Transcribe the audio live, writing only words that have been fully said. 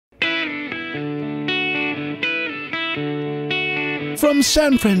from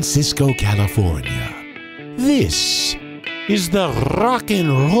San Francisco, California, this is the Rock and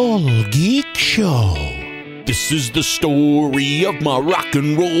Roll Geek Show. This is the story of my rock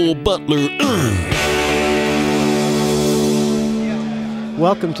and roll butler.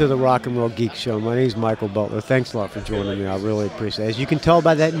 Welcome to the Rock and Roll Geek Show. My name is Michael Butler. Thanks a lot for joining me. I really appreciate it. As you can tell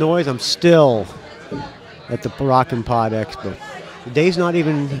by that noise, I'm still at the Rock and Pod Expo. The day's not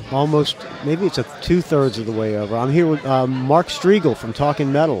even almost, maybe it's two-thirds of the way over. I'm here with Mark Strigl from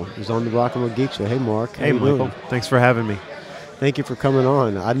Talking Metal, who's on the Rock and Roll Geek Show. Hey, Mark. Hey, Michael. Thanks for having me. Thank you for coming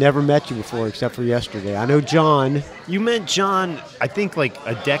on. I've never met you before except for yesterday. I know Jon. You met Jon, I think, like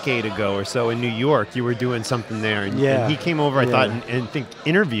a decade ago or so in New York. You were doing something there, and he came over, I thought, and think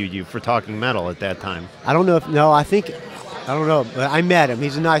interviewed you for Talking Metal at that time. I don't know if, I don't know, but I met him.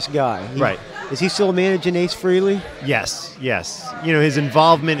 He's a nice guy. Right. Is he still managing Ace Frehley? Yes. You know, his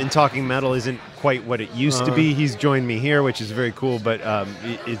involvement in Talking Metal isn't quite what it used to be. He's joined me here, which is very cool, but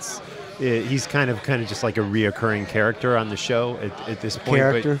he's kind of just like a reoccurring character on the show at this point.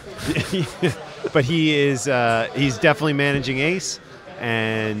 Character? But he is he's definitely managing Ace,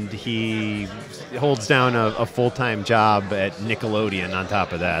 and he holds down a full-time job at Nickelodeon on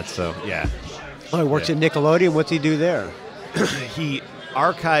top of that. So, yeah. Oh, he works at Nickelodeon? What's he do there? He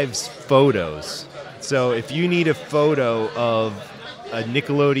archives photos. So if you need a photo of a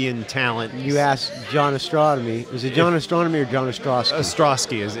Nickelodeon talent, you ask John Astronomy. Is it John Astronomy or John Ostrowski?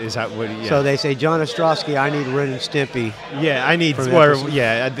 Ostrowski is how. Yeah. So they say, John Ostrowski, I need Ren and Stimpy. Yeah, I need.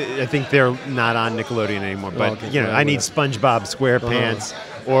 I think they're not on Nickelodeon anymore. But I need SpongeBob SquarePants.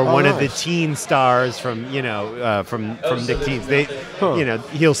 Or one of the teen stars from from Nick Teens.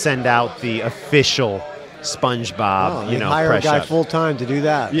 He'll send out the official SpongeBob, hire a guy press full time to do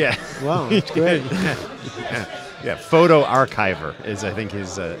that. Yeah. Wow, that's great. Yeah, photo archiver is, I think,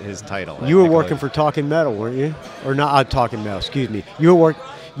 his title. You were working for Talking Metal, weren't you? Or not Talking Metal? Excuse me. You were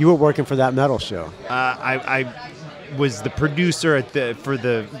working for that metal show. I was the producer for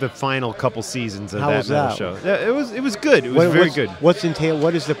the final couple seasons of that metal show. It was good. It was very good. What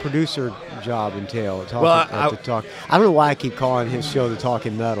does the producer job entail? I don't know why I keep calling his show the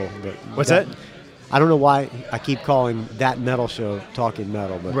Talking Metal. But what's that? I don't know why I keep calling that metal show Talking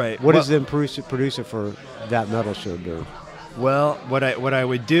Metal, but what does the producer for that metal show do? Well, what I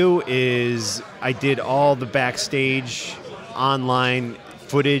would do is I did all the backstage online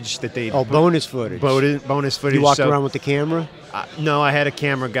footage that they bonus footage. Bonus footage. You walked around with the camera? No, I had a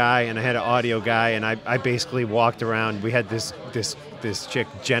camera guy and I had an audio guy, and I basically walked around. We had this chick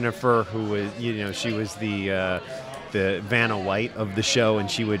Jennifer, who was she was the Vanna White of the show, and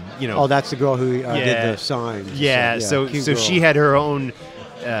she would Oh, that's the girl who did the signs. Yeah, so she had her own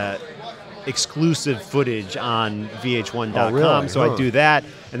exclusive footage on VH1.com. Oh, really? So I do that,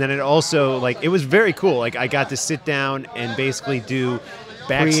 and then it also it was very cool. Like I got to sit down and basically do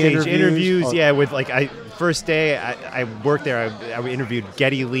backstage interviews. Oh. Yeah, with first day I worked there. I interviewed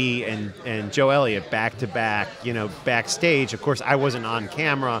Geddy Lee and Joe Elliott back to back. Backstage. Of course, I wasn't on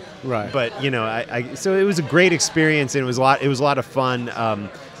camera. Right. But so it was a great experience, and it was a lot of fun. I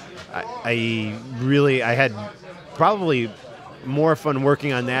had probably more fun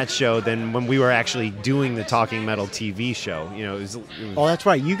working on that show than when we were actually doing the Talking Metal TV show. It was oh, that's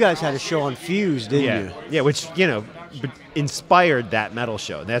right. You guys had a show on Fuse, didn't you? Yeah, which inspired that metal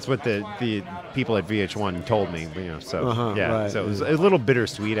show. That's what the people at VH1 told me. So right. So it was a little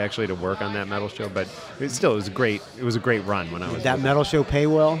bittersweet actually to work on that metal show, but it was great. It was a great run when I was. Did that metal show pay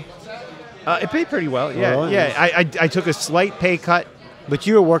well? It paid pretty well. Yeah, really? Yeah. I took a slight pay cut. But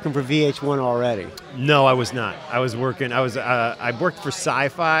you were working for VH1 already. No, I was not. I was working. I worked for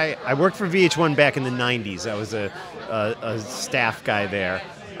Sci-Fi. I worked for VH1 back in the '90s. I was a staff guy there.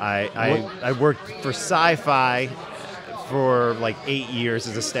 I worked for Sci-Fi for 8 years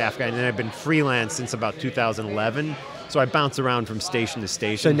as a staff guy, and then I've been freelance since about 2011. So I bounce around from station to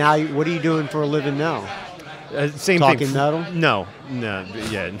station. So now, what are you doing for a living now? Same Talking thing. Metal? No,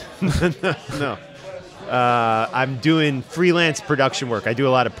 yeah, no. I'm doing freelance production work. I do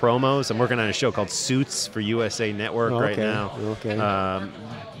a lot of promos. I'm working on a show called Suits for USA Network right now. Okay.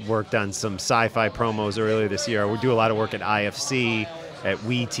 Worked on some sci-fi promos earlier this year. We do a lot of work at IFC, at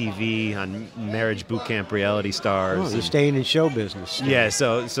WeTV, on Marriage Boot Camp Reality Stars. Oh, you're staying in show business. Yeah,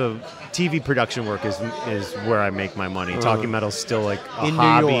 so TV production work is where I make my money. Talking Metal's still a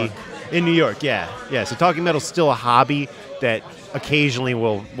hobby. New York. In New York, yeah. So Talking Metal's still a hobby that occasionally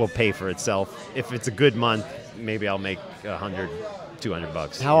will pay for itself. If it's a good month, maybe I'll make $100,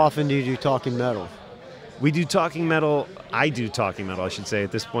 $200. How often do you do Talking Metal? We do Talking Metal. I do Talking Metal, I should say,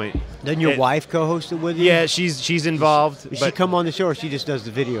 at this point. Doesn't your wife co-host it with you? Yeah, she's involved. Does she come on the show, or she just does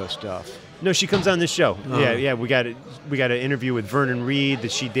the video stuff? No, she comes on the show. Yeah. We got an interview with Vernon Reed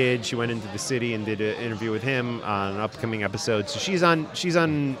that she did. She went into the city and did an interview with him on an upcoming episode. So she's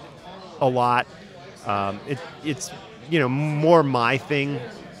on a lot. It's more my thing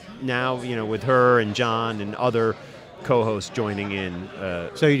now. With her and John and other co-hosts joining in.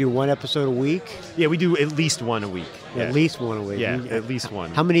 So you do one episode a week? Yeah, we do at least one a week. Yeah. At least one a week. Yeah, at least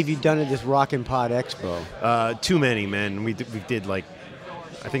one. How many have you done at this Rockin' Pod Expo? Too many, man. We did like.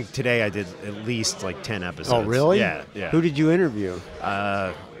 I think today I did at least like 10 episodes. Oh, really? Yeah. Who did you interview?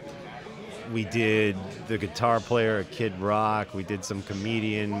 We did the guitar player at Kid Rock. We did some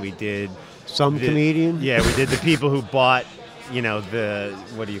comedian. We did... comedian? Yeah, we did the people who bought, the...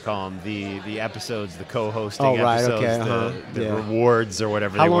 What do you call them? The episodes, the co-hosting episodes, the rewards or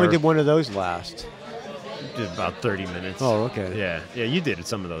whatever How they were. long did one of those last? About 30 minutes. Oh, okay. Yeah, you did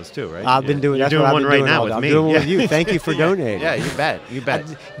some of those too, right? I've been doing. You're That's doing what one I've been right now with I'm me. doing one with you. Thank you for donating. Yeah, you bet.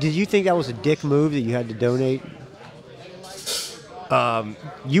 Did you think that was a dick move that you had to donate?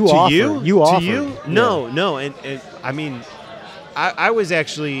 You to offered. you? You offered. To you? No, and I mean, I was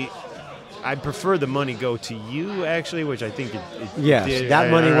actually. I prefer the money go to you, actually, which I think it yes, did.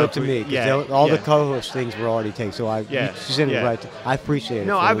 that money went to me. All the yeah. co-host things were already taken, so you sent it right. I appreciate it.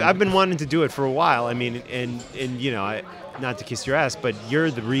 No, I've been wanting to do it for a while. I mean, and not to kiss your ass, but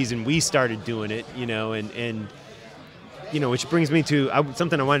you're the reason we started doing it, and which brings me to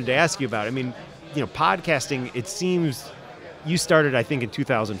something I wanted to ask you about. I mean, podcasting, it seems you started, I think, in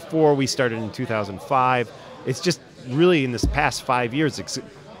 2004. We started in 2005. It's just really in this past 5 years,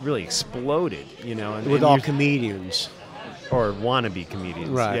 really exploded, with all comedians or wannabe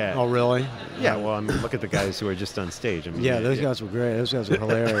comedians, right? Yeah. Oh, really? Yeah. Well, I mean, look at the guys who are just on stage. I mean, those guys were great. Those guys were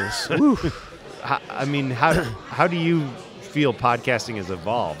hilarious. Woo. I mean, how do you feel podcasting has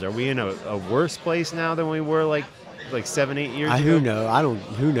evolved? Are we in a worse place now than we were like 7-8 years ago? Who knows?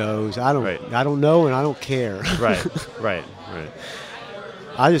 Who knows? I don't. Right. I don't know, and I don't care. Right.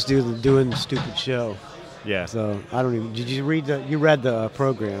 I just doing the stupid show. Yeah. So I don't even. Did you read you read the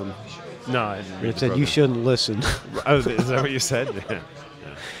program? No, I didn't read it said you shouldn't listen. Oh, is that what you said?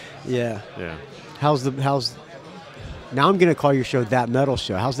 Yeah. Yeah. Now I'm gonna call your show That Metal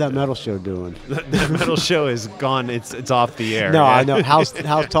Show. How's That Metal Show doing? That metal show is gone. It's off the air. No, I know. How's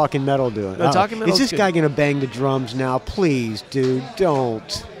Talking Metal doing? No, Talking Metal. Is this guy gonna bang the drums now? Please, dude,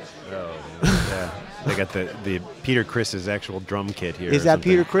 don't. Oh, yeah. They got the Peter Criss's actual drum kit here. Is that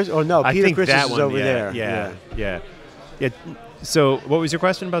Peter Criss? Oh no, Peter Criss is over there. Yeah. So, what was your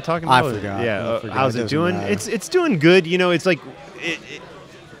question about Talking Metal? I forgot. Yeah. How's it doing? It's doing good. It's like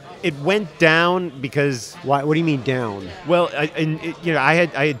it went down because. Why? What do you mean down? Well, I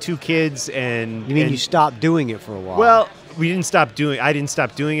had 2 kids and. You mean you stopped doing it for a while? Well, I didn't stop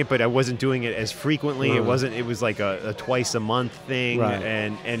doing it, but I wasn't doing it as frequently. It was like a twice a month thing, right.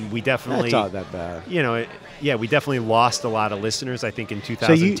 and we definitely. That's not that bad. We definitely lost a lot of listeners, I think, in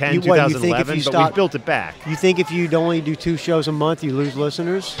 2010, 2011, but we built it back. You think if you'd only do 2 shows a month, you lose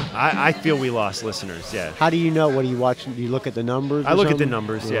listeners? I feel we lost listeners, yeah. How do you know? What do you watch? Do you look at the numbers? I look at the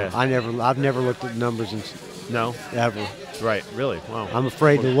numbers, yeah. I've never looked at the numbers. No? Ever. Right, really? Wow. I'm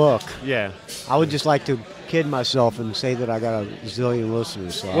afraid to look. Yeah. I would just like to kid myself and say that I got a zillion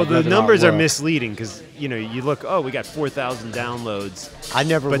listeners. So well, the numbers are misleading because you look. Oh, we got 4,000 downloads.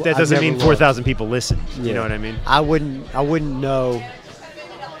 But that doesn't mean 4,000 people listen. Yeah. You know what I mean? I wouldn't know.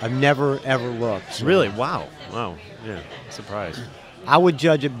 I've never ever looked. So. Really? Wow. Yeah. Surprised. I would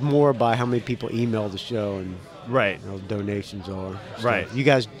judge it more by how many people email the show and right. Donations are. So right. You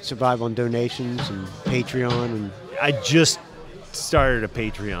guys survive on donations and Patreon and. I just started a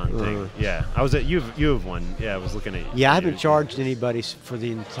Patreon thing. Yeah, I was at you have one. Yeah, I was looking at. Yeah, I haven't charged anybody for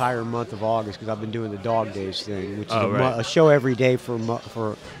the entire month of August because I've been doing the Dog Days thing, which is a show every day for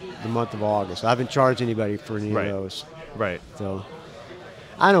the month of August. I haven't charged anybody for any of those. Right. So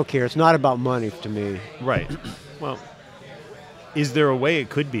I don't care. It's not about money to me. Right. Well, is there a way it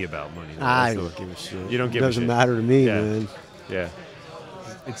could be about money? I don't give a shit. You don't give a shit. It doesn't matter to me, man. Yeah.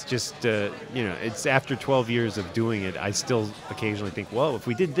 It's just, it's after 12 years of doing it, I still occasionally think, well, if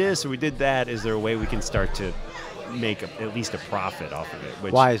we did this or we did that, is there a way we can start to make at least a profit off of it?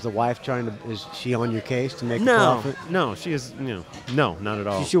 Which, why? Is the wife is she on your case to make a profit? No, she is, no, not at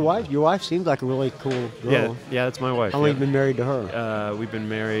all. She's your wife? Your wife seems like a really cool girl. Yeah, that's my wife. How long have you been married to her? We've been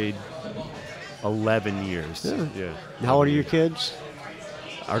married 11 years. Yeah. How old are your kids?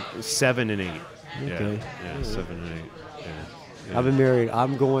 7 and 8. Okay. Yeah, 7 and 8. Yeah. I've been married.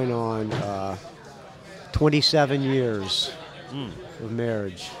 I'm going on 27 years of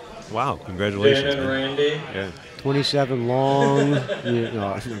marriage. Wow, congratulations. Dan and Randy. Yeah. 27 long.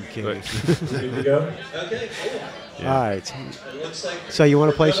 No, I'm kidding. Good to go? Okay, cool. All right. So you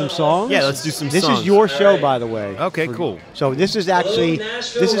want to play some songs? Yeah, let's do some This songs. is your show, by the way. Okay, cool. So this is actually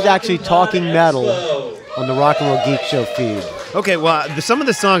talking metal on the Rock and Roll Geek Show feed. Okay, well, some of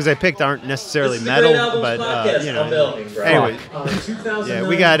the songs I picked aren't necessarily metal, but you know. Anyway, yeah,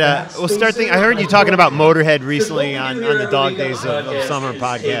 we got. We'll start thinking. I heard you talking about Motörhead recently on the Dog Days of Summer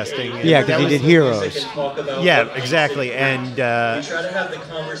podcasting. And Yeah, because you did Heroes. Yeah, exactly. And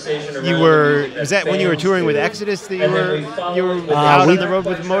you was that when you were touring with Exodus that you were out on the road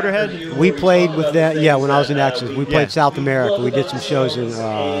with Motörhead? We played with that. Yeah, when I was in Exodus, we played South America. We did some shows in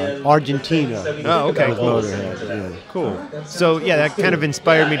Argentina. Oh, okay, With cool. Motörhead. Yeah. Cool. So yeah, that kind of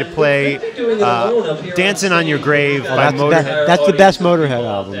inspired me to play "Dancing on Your Grave" by Motörhead. That's the best Motörhead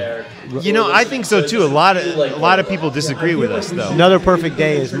album. You know, I think so too. A lot of people disagree with us, though. Another Perfect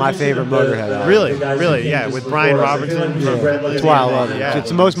Day is my favorite Motörhead album. Really, yeah, with Brian Robertson. Yeah, that's why I love it. Yeah. It's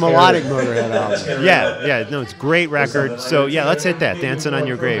the most melodic Motörhead album. Yeah, no, it's a great record. So yeah, let's hit that. "Dancing on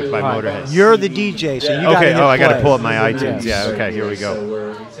Your Grave" by Motörhead. You're the DJ, so you gotta Okay, hit I got to play. pull up my iTunes. Yes. Yeah, okay, here we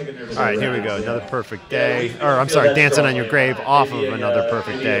go. All right, here we go. Another Perfect Day. Or I'm sorry, "Dancing on Your Grave" off of Another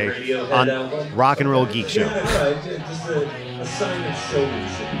Perfect Day on Rock and Roll Geek Show. Just a sign of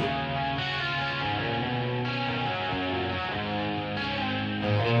showmanship.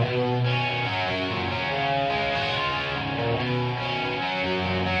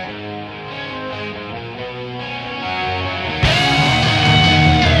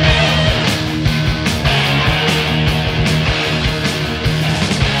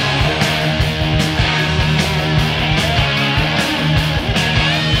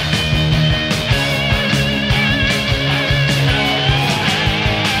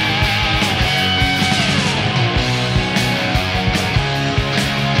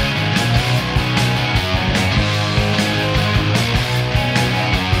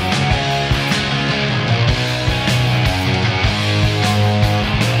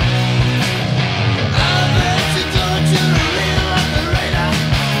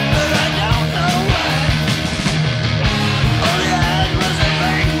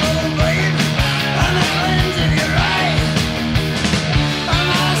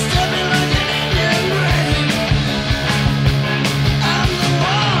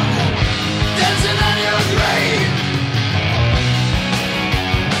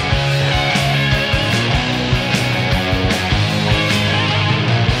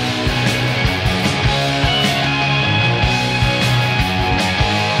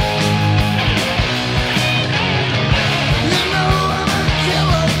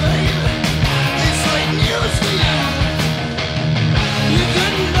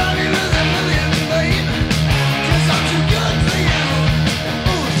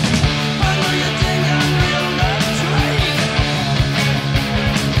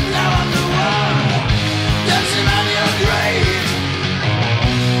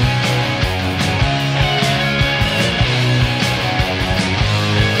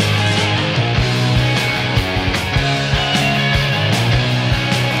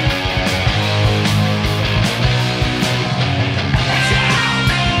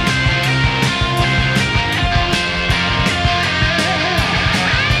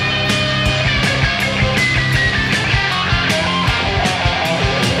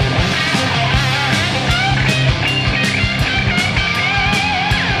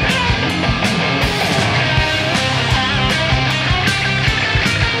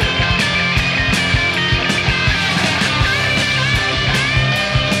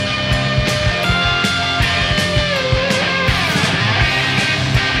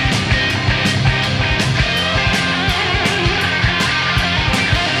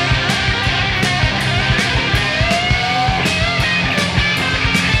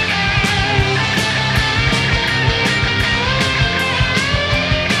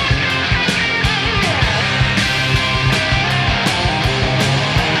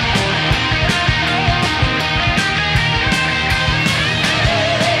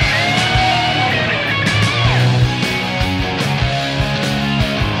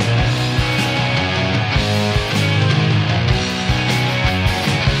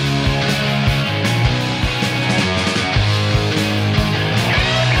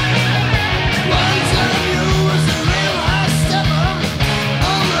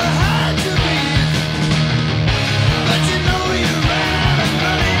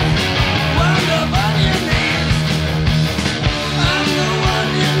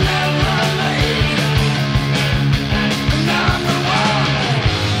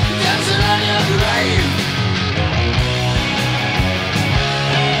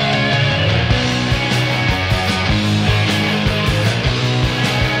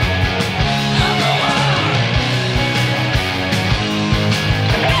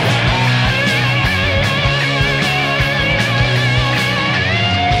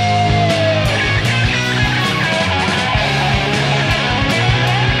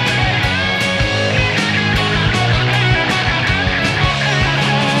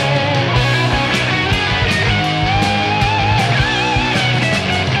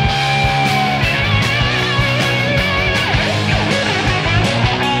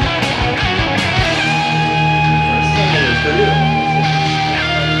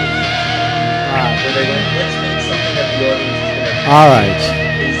 All right.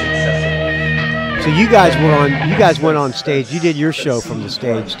 So you guys went on stage. You did your show from the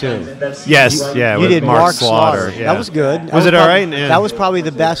stage too. Yes, You with did Mark Slaughter. Yeah. That was good. Was it all right? Yeah. That was probably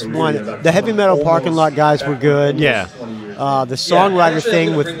the best one. The heavy metal parking lot guys were good. Yeah. The songwriter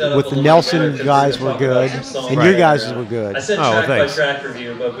thing with the Nelson guys were good, and your guys were good. Oh, well, thanks.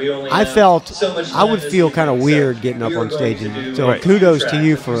 I felt I would feel kind of weird getting up on stage, and so kudos to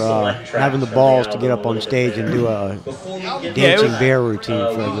you for having the balls to get up on stage and do a dancing bear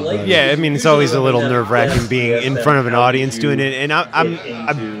routine for everybody. Yeah, I mean, it's always a little nerve-wracking being in front of an audience doing it, and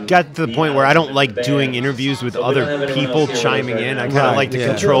I've got to the point where I don't like doing interviews with other people chiming in. I kind of like to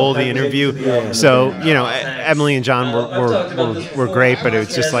control the interview. So, Emily and John were great, but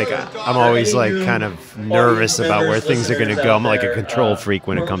it's just like I'm always like kind of nervous about where things are going to go. I'm like a control freak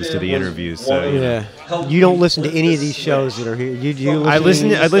when it comes to the interviews. So you don't listen to any of these shows that are here. You I listen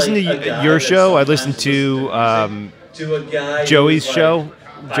to your show. I listen to Joey's show.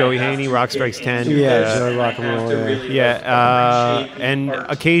 Joey Haney, Rock Strikes 10. Yeah, Joey Rock and Roll. And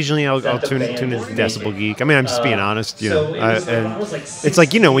occasionally I'll tune into Decibel Geek. I mean, I'm just being honest, and it's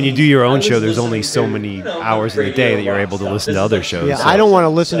like, when you do your own show, there's only so many hours in the day that you're able to listen to other shows. Yeah, so. I don't want to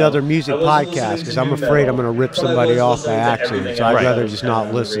listen to other music podcasts because I'm afraid I'm going to rip somebody off by accident, so I'd rather just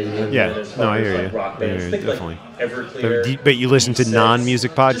not listen. Yeah, no, I hear you, definitely. But you listen to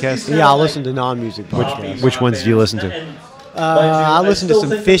non-music podcasts? Yeah, I'll listen to non-music podcasts. Which ones do you listen to? I listen to some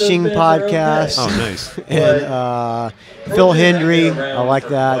fishing podcasts. Oh, nice. And Phil Hendry, I like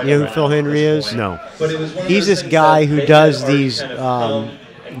that. You know who Phil Hendry is? No. He's this guy who does these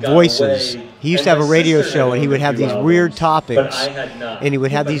voices. He used to have a radio show, and he would have these weird topics, and he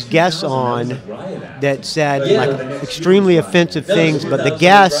would have these guests on that said like extremely offensive things, but the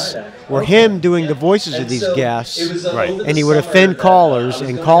guests were him doing the voices of these guests, and he would offend callers,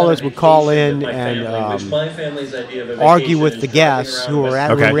 and callers would call in and argue with the guests who were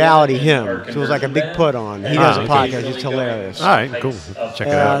in reality him. So it was like a big put on. He does a podcast. It's hilarious. All right, cool. Check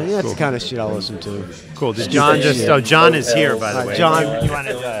it out. Yeah, that's the kind of shit I listen to. Cool. Did John John is here, by the way. John,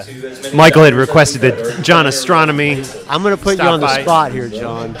 Michael had requested that John Astronomy. I'm going to put you on the spot here,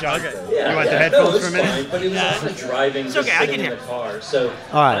 John. Okay. You want the headphones for a minute? It's okay, I can hear. All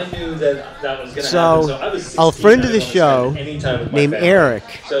right. So, a friend of the show named Eric.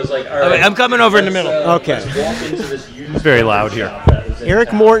 Okay, I'm coming over in the middle. Okay. Very loud here. Eric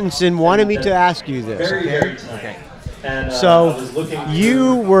Mortensen wanted me to ask you this. Okay. So,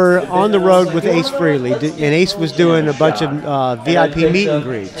 you were on the road with Ace Frehley, and Ace was doing a bunch of VIP meet and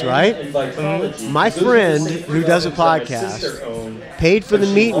greets, right? My friend, who does a podcast, paid for the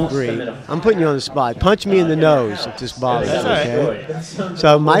meet and greet. I'm putting you on the spot. Punch me in the nose if this bothers you, okay?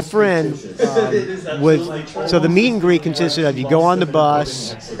 So my friend so the meet and greet consisted of you go on the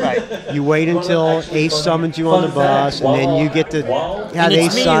bus, you wait until Ace summons you on the bus, and then you get to have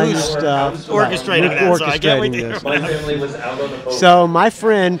Ace sign your stuff. Orchestrating that, so I can't wait to this. So my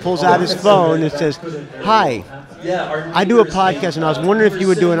friend pulls out his phone and says, "Hi, I do a podcast, and I was wondering if you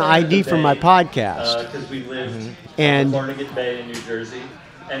would do an ID for my podcast." And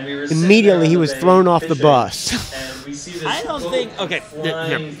immediately he was thrown off the bus. I don't think. Okay,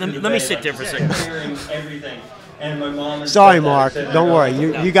 here, let me sit there for a second. Sorry, Mark. Don't worry.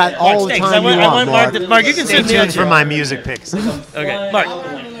 You got all the time you want, Mark, you can sit there for my music picks. Okay, Mark.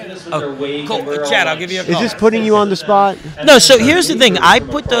 Oh, cool. Chad, I'll give you a call. Is this putting you on the spot? No, so here's the thing. I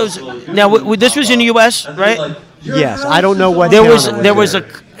put those. Now, this was in the U.S., right? Yes. I don't know what there was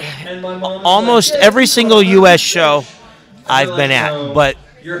almost every single U.S. show I've been at, but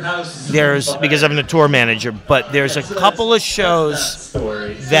because I'm the tour manager, but there's a couple of shows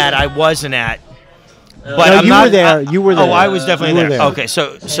that I wasn't at. But no, you were there. Oh, I was definitely there. Okay,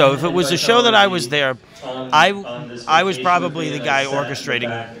 so if it was a show that I was there, I was probably the guy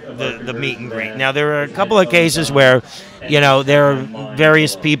orchestrating the meet and greet. Now, there are a couple of cases where, there are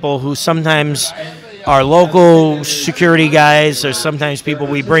various people who sometimes are local security guys. There's sometimes people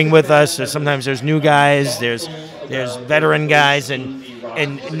we bring with us. Sometimes there's new guys. There's veteran guys, and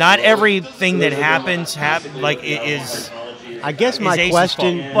not everything that happens is. I guess my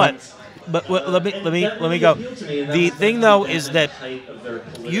question, But let me go. The thing though is that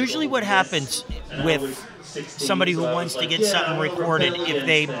usually what happens with somebody who wants to get something recorded,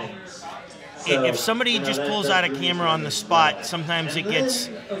 if somebody just pulls out a camera on the spot, sometimes it gets.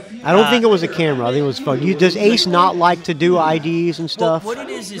 I don't think it was a camera. I think it was phone. Does Ace not like to do IDs and stuff? Well, what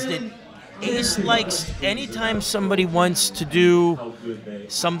it is that Ace likes, anytime somebody wants to do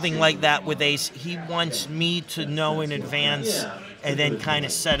something like that with Ace, he wants me to know in advance and then kind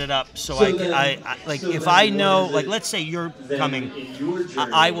of set it up. So I like, if I know, like, let's say you're coming,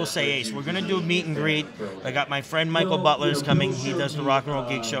 I will say, Ace, we're going to do a meet and greet. I got my friend Michael Butler's coming. He does the Rock and Roll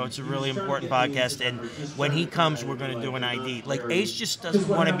Geek Show. It's a really important podcast. And when he comes, we're going to do an ID. Like, Ace just doesn't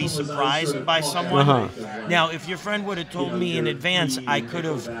want to be surprised by someone. Now, if your friend would have told me in advance, I could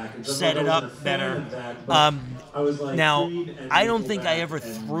have set it up better. Now, I don't think I ever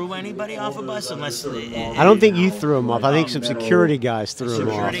threw anybody off a bus unless... I don't think you threw him off. I think some security guys threw him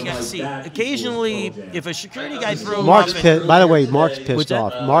off. See, occasionally, if a security guy threw him Mark's off... by the way, Mark's pissed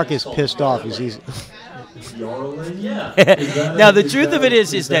off. Mark is pissed off because he's... Now, the truth of it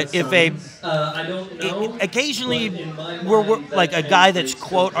is that if occasionally we're like a guy that's,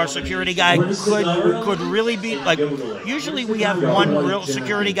 quote, our security guy could really be, like, usually we have one real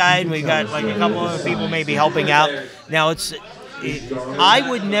security guy and we got like a couple of people maybe helping out. Now, I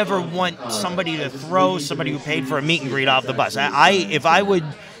would never want somebody to throw somebody who paid for a meet and greet off the bus. If I would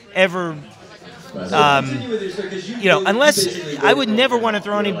ever... unless I would never want to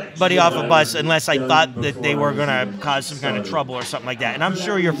throw anybody off a bus unless I thought that they were going to cause some kind of trouble or something like that. And I'm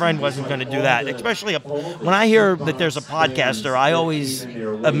sure your friend wasn't going to do that. Especially when I hear that there's a podcaster, I always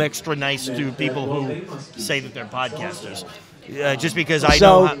am extra nice to people who say that they're podcasters. Just because I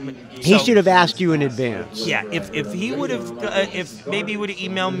know. He should have asked you in advance. Yeah, if he would have, if maybe he would have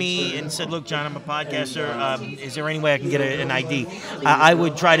emailed me and said, "Look, John, I'm a podcaster. Is there any way I can get an ID?" I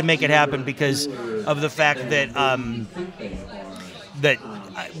would try to make it happen because of the fact that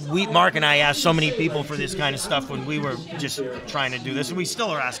Mark and I asked so many people for this kind of stuff when we were just trying to do this, and we still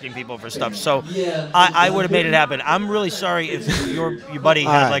are asking people for stuff. So I would have made it happen. I'm really sorry if your buddy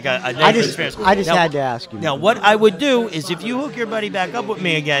had like a negative experience. I just had to ask you. Now, what I would do is if you hook your buddy back up with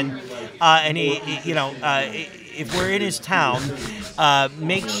me again, and if we're in his town,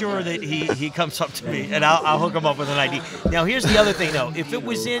 make sure that he comes up to me, and I'll hook him up with an ID. Now, here's the other thing, though. If it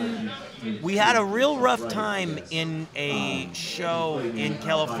was we had a real rough time in a show in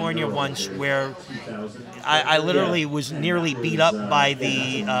California once where I literally was nearly beat up by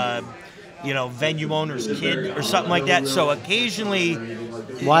the venue owner's kid or something like that. So occasionally,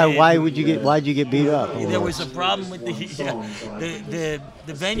 why'd you get beat up? There was a problem with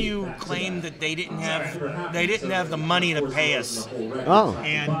the venue claimed that they didn't have the money to pay us. Oh,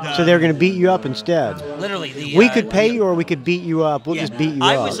 and so they're going to beat you up instead. Literally, we could pay you or we could beat you up. We'll just beat you up.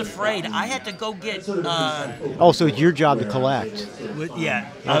 I was afraid. I had to go get. So it's your job to collect. Yeah.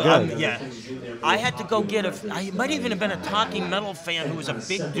 I had to go get I might even have been a Talking Metal fan who was a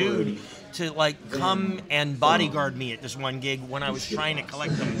big dude to come and bodyguard me at this one gig when I was trying to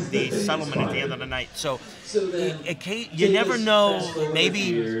collect the settlement at the end of the night. So you never know. Maybe,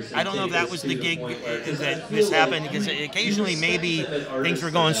 I don't know if that was the gig that this happened, because occasionally maybe things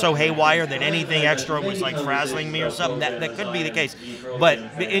were going so haywire that anything extra was like frazzling me or something. That could be the case. But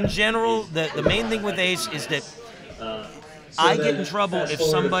in general, the main thing with Ace is that I get in trouble if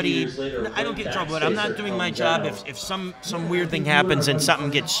somebody... I don't get in trouble, but I'm not doing my job if some weird thing happens and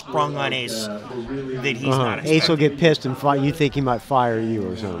something gets sprung on Ace that he's not expecting. Ace will get pissed and you think he might fire you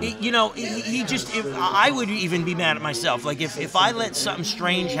or something. He just... I would even be mad at myself. Like, if I let something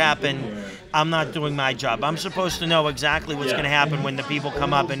strange happen, I'm not doing my job. I'm supposed to know exactly what's going to happen when the people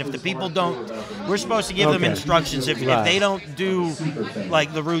come up, and if the people don't... We're supposed to give them instructions. If they don't do,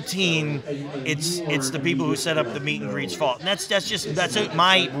 like, the routine, it's the people who set up the meet and greet's fault. And that's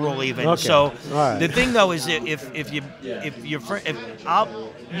my rule even. Okay. So right. The thing though is if you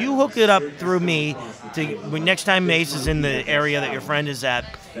hook it up through me when next time Mace is in the area that your friend is at,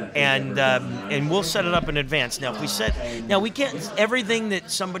 and we'll set it up in advance. Now we can't everything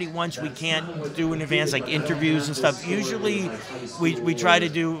that somebody wants we can't do in advance, like interviews and stuff. Usually we try to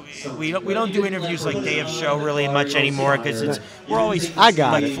do we don't do interviews like day of show really much anymore because we're always I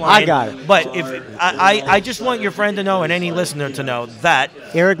got it. But if I just want your friend to know and any listener to know that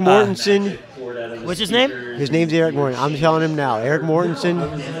Eric Mortensen. What's his name? His name's Eric Mortensen. I'm telling him now, Eric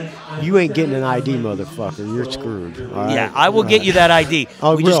Mortensen, you ain't getting an ID, motherfucker. You're screwed. All right? Yeah, I will get you that ID.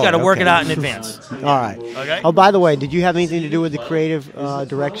 We just got to work it out in advance. All right. Okay. Oh, by the way, did you have anything to do with the creative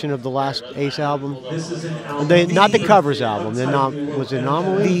direction of the last Ace album? Not the covers album. Was it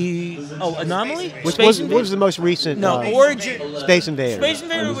Anomaly? Anomaly? What was the most recent? Origin. Space Invader. Space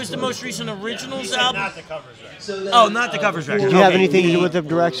Invader was the most recent originals album. Not the covers. Oh, not the covers record. Did you have Okay. anything to do with the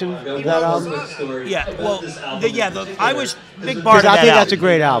direction of that album? Yeah, well, I was big part Because of I that think that's a album.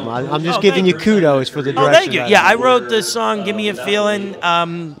 great album. I'm just Oh, giving you thank you. kudos for the direction. Oh, thank you. of that Yeah, I album. wrote the song "Give Me a Feeling,"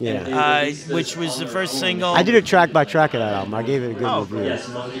 Yeah. which was the first single. I did a track by track of that album. I gave it a good Oh, review.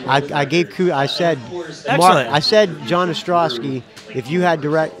 I gave I said Excellent. I said John Ostrowski, if you had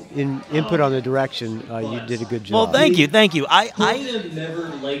input on the direction, you did a good job. Well, thank you. I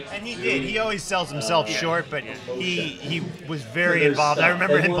And he did. He always sells himself short, but he was very involved. I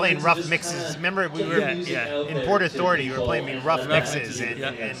remember him playing rough mixes. Remember we were in Port Authority. You were playing me rough mixes, and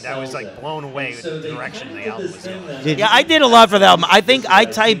I was like blown away with the direction the album was in. Yeah, I did a lot for the album. I think I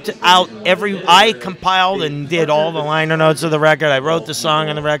typed out I compiled and did all the liner notes of the record. I wrote the song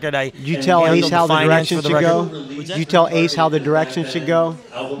on the record. Did you tell handled Ace how the finance direction for should record. go? Did you tell Ace how the direction should go?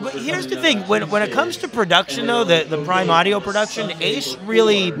 But here's the thing: when it comes to production, though, the Prime Audio production, Ace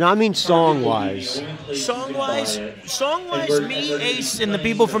really No, I mean song-wise. song-wise, me, Ace, and the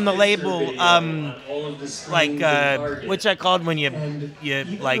people from the label, what's that called when you Have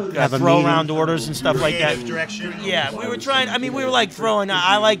a throw meeting? around orders and stuff like that? Creative direction. Yeah, we were trying. I mean, we were like throwing.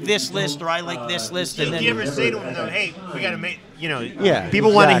 I like this list, or I like this list, and Do you ever then. say to him though, "Hey, we got to make Yeah,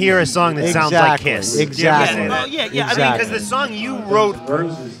 people want to exactly. hear a song that sounds like Exactly, Kiss." Do you ever exactly. say that? Well, yeah. I mean, Exactly. Because the song you wrote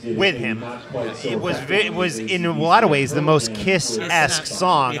with him, it was in a lot of ways the most Kiss-esque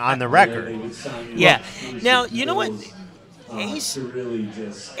song on the record. Yeah. Now you know what. Ace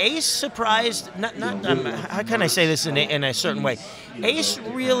surprised. Not. How can I say this in a certain way? Ace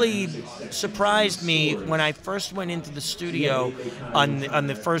really surprised me when I first went into the studio on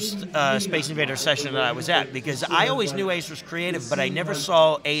the first Space Invader session that I was at, because I always knew Ace was creative, but I never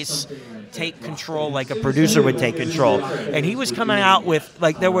saw Ace take control like a producer would take control. And he was coming out with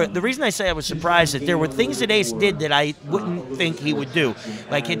the reason I say I was surprised that there were things that Ace did that I wouldn't think he would do.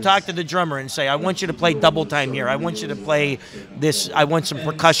 Like he'd talk to the drummer and say, "I want you to play double time here. I want you to play this. I want some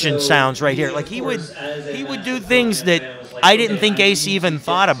percussion sounds right here." Like he would do things that I didn't think Ace even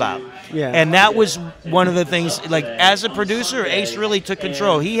thought about. Yeah. And that was one of the things, like as a producer, Ace really took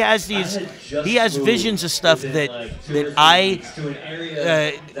control. He has visions of stuff that I,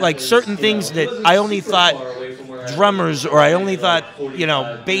 like certain things that I only thought drummers or I only thought,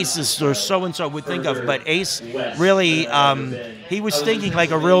 bassists or so-and-so would think of. But Ace really, he was thinking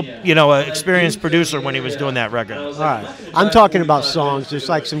like a real, experienced producer when he was doing that record. All right. I'm talking about songs. There's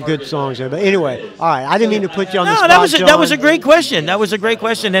like some good songs there. But anyway, all right. I didn't mean to put you on the spot, that was a John. great question. That was a great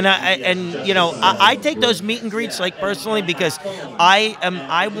question, and I take those meet and greets like personally because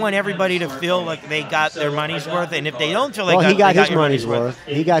I want everybody to feel like they got their money's worth, and if they don't feel like Well, he got they his money's worth.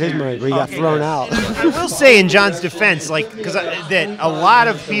 He got his money's worth. He got thrown out. I will say in John's defense, that a lot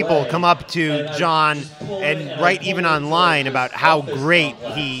of people come up to John and write even online about how great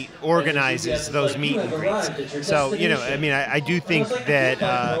he organizes those meet and greets. So, I do think that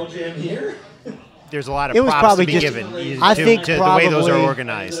there's a lot of It was props probably to be just- given I to think the way those are probably-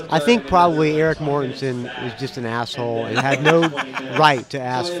 organized. I think probably Eric Mortensen is just an asshole and had no right to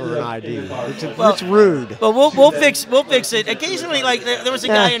ask for an ID. It's rude. But we'll fix it. Occasionally, like there was a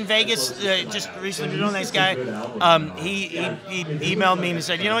guy in Vegas just recently, real nice guy. He emailed me and he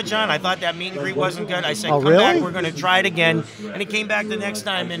said, "You know what, John? I thought that meet and greet wasn't good." I said, Oh, "Come back. really? We're going to try it again." And he came back the next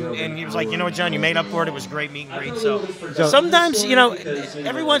time and he was like, "You know what, John? You made up for it. It was a great meet and greet." So sometimes,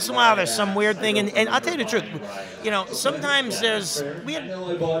 every once in a while there's some weird thing, and I'll tell you the truth. Sometimes it's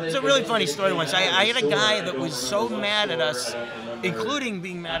a really funny story once. I had a guy that was so mad at us, including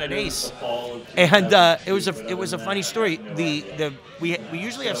being mad at Ace, and it was a funny story. We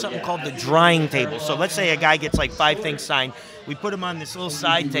usually have something called the drying table. So let's say a guy gets like 5 things signed. We put him on this little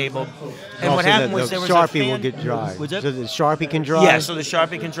side table, and what happened was there was a Sharpie fan, will get dry. Was it? So the Sharpie can dry? Yeah, so the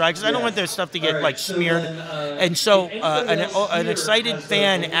Sharpie can dry, because I don't want their stuff to get like smeared. And so an excited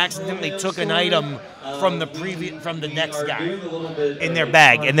fan accidentally took an item from the next guy in their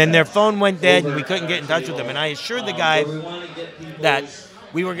bag, and then their phone went dead, and we couldn't get in touch with them. And I assured the guy that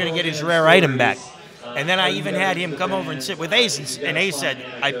we were going to get his rare item back. And then I even had him come over and sit with Ace, and Ace said,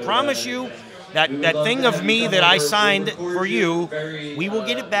 "I promise you, that thing of me that I signed for you, we will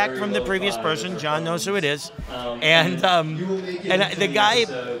get it back from the previous person. John knows who it is." And the guy,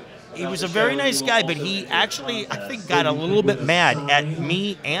 he was a very nice guy, but he actually, I think, got a little bit mad at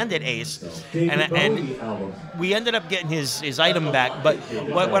me and at Ace. And we ended up getting his item back. But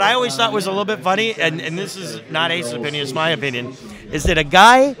what I always thought was a little bit funny, and this is not Ace's opinion, it's my opinion, is that a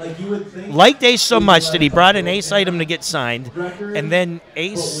guy liked Ace so much that he brought an Ace item to get signed, and then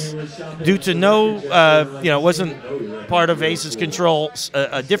Ace, due to wasn't part of Ace's control,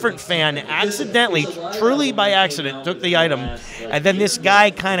 a different fan accidentally, truly by accident, took the item, and then this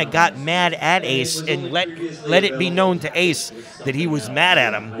guy kind of got mad at Ace and let it be known to Ace that he was mad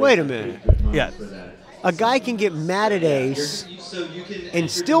at him. Wait a minute. Yeah. A guy can get mad at Ace and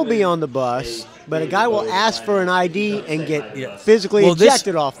still be on the bus, but a guy will ask for an ID and get physically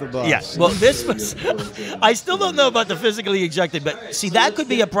ejected off the bus. Yeah. Well, this was. I still don't know about the physically ejected, but see, that could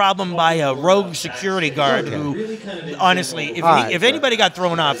be a problem by a rogue security guard who, honestly, if anybody got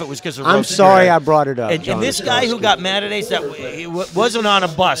thrown off, it was because of rogue I'm sorry security. I brought it up. And this guy who got mad at Ace, it wasn't on a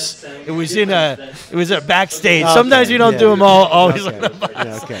bus. It was in a backstage. Okay, Sometimes you don't do them always okay. on a bus.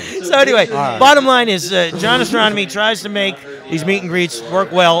 Yeah, okay. So anyway, right. bottom line is John Astronomy tries to make these meet and greets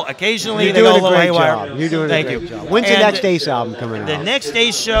work well. Occasionally You're they go a doing a little great haywire. job. You're doing Thank a great you. job. When's the And next Ace album coming out? The next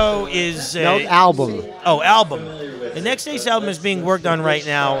Ace show is album. Oh, album. The next Ace album is being worked on right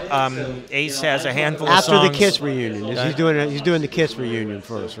now. Ace has a handful of After songs. the Kiss reunion. He's doing the Kiss reunion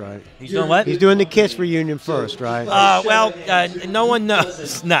first, right? He's doing what? He's doing the Kiss reunion first, right? No one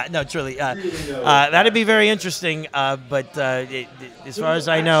knows. No, truly. That'd be very interesting. But as far as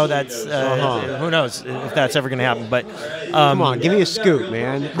I know, that's who knows if that's ever going to happen. But come on, give me a scoop,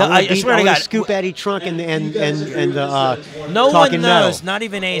 man. No, I swear to God, Scoop Eddie Trunk and no one Talking knows. Metal. Not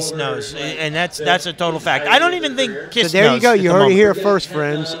even Ace knows, and that's a total fact. I don't even think Kiss So there knows you go. at You the heard it moment. here first,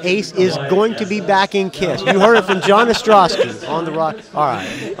 friends. Ace is going to be back in Kiss. You heard it from John Ostrowski on the rock. All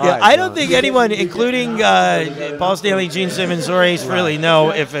right. All right, I don't John. think anyone, including Paul Stanley, Gene Simmons, or Ace Frehley,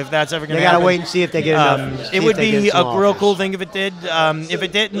 know if that's ever going They to happen. got to wait and see if they get enough. It would be a real cool thing if it did. If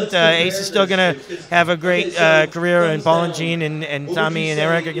it didn't, Ace is still going to have a great career, and Paul and Gene and Tommy and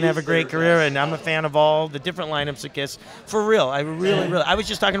Eric are going to have a great career, and I'm a fan of all the different lineups of Kiss. For real. I was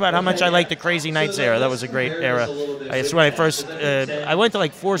just talking about how much I like the Crazy Nights era. That was a great era. It's when I first, I went to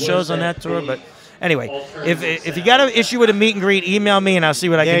like 4 shows on that tour, but anyway, if you got an issue with a meet and greet, email me and I'll see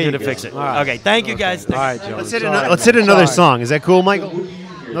what I can do to fix it. Right. Okay, thank you guys. All right, Joe. Let's hit another song. Is that cool, Michael?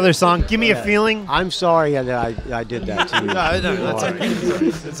 Another song. Give me a feeling. I'm sorry that I did that to you. No,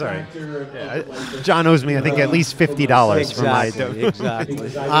 that's all right. Yeah, John owes me, I think, at least $50 for my.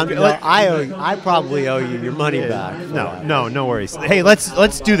 Exactly. I probably owe you your money back. No worries. Hey,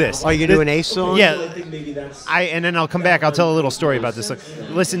 let's do this. Oh, you do an Ace song? Yeah. And then I'll come back. I'll tell a little story about this song.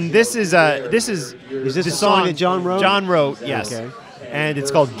 Listen, this is Is this a song that John wrote? John wrote, yes. Okay. And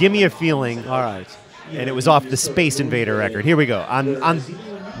it's called "Give Me a Feeling." All right. And it was off the Space Invader record. Here we go on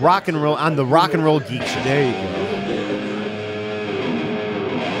rock and roll on the Rock and Roll Geek Show. There you go.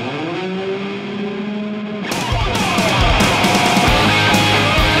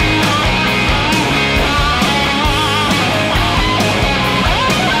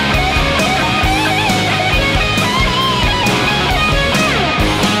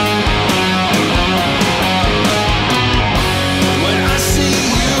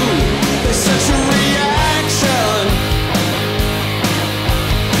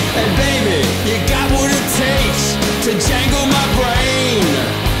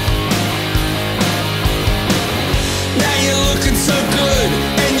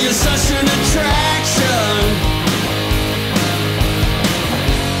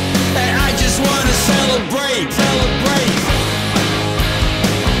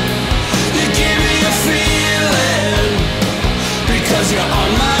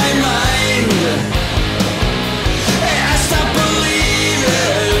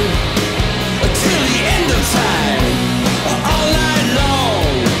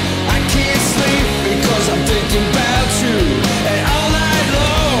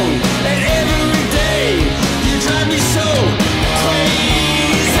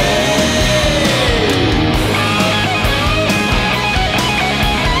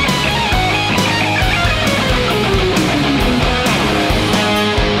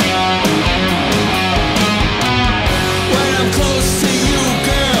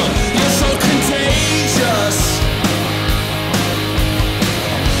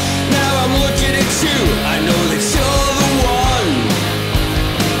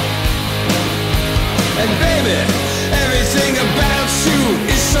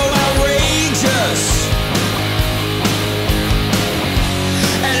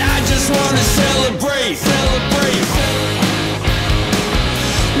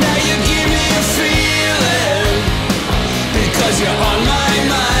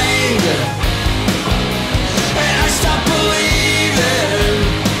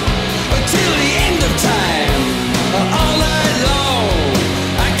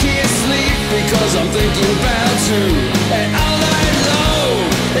 I'm thinking about you, and all night long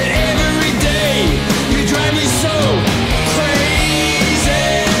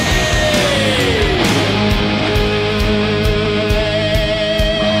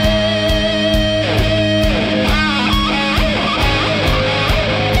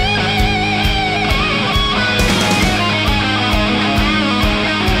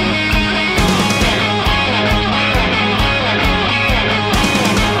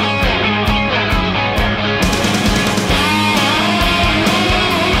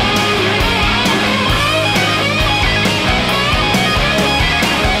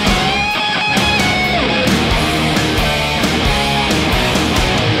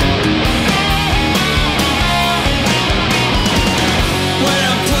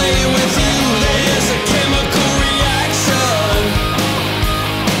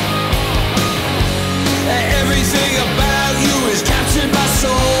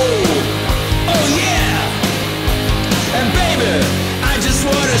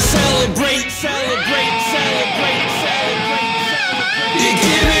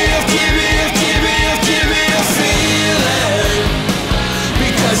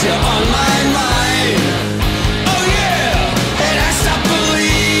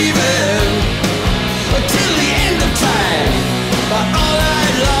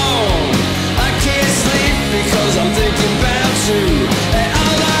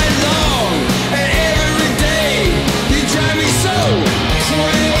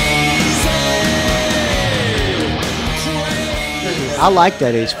I like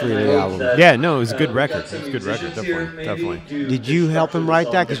that Ace Frehley album. Yeah, no, it was a good record. It was a good record, definitely. Did you help him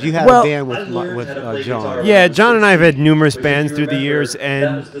write that? Because you had Well, a band with Jon. Yeah, John and I have had numerous bands through the years,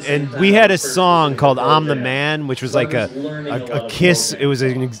 and we had a song called "I'm the Man," which was like a Kiss. It was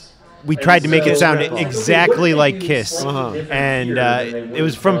we tried to make it sound exactly like Kiss, and it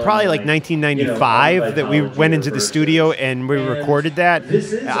was from probably like 1995 that we went into the studio and we recorded that.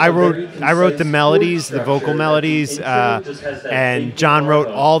 I wrote the melodies, the vocal melodies, and John wrote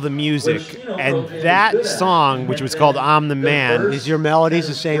all the music. And that song, which was called "I'm the Man," Is your melodies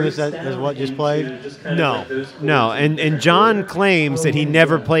the same as what just played? No. And John claims that he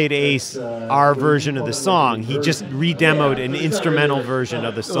never played Ace our version of the song. He just re-demoed an instrumental version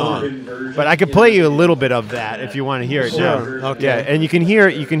of the song. But I could play you a little bit of that if you want to hear it now. Okay. Yeah, and you can hear.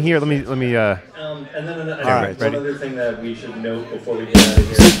 Let me. And then All right, ready? another thing that we should note before we get out of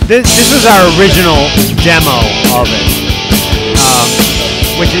here. This was our original demo of it.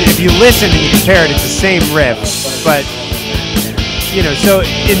 Which, if you listen and you compare it, it's the same riff. But so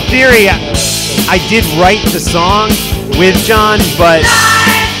in theory, I did write the song with John, but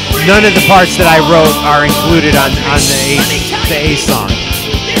none of the parts that I wrote are included on the Ace song.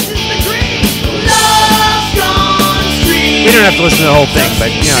 We don't have to listen to the whole thing, but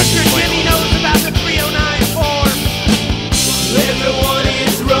I'm just playing.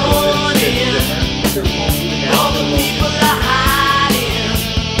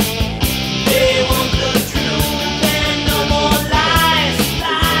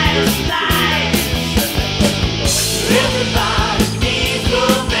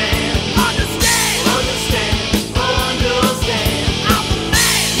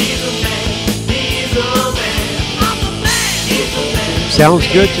 Sounds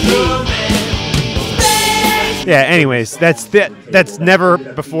good to me. Yeah. Anyways, that's never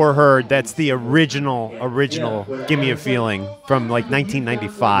before heard. That's the original. Give Me a Feeling from like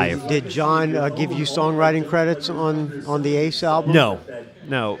 1995. Did Jon give you songwriting credits on the Ace album? No.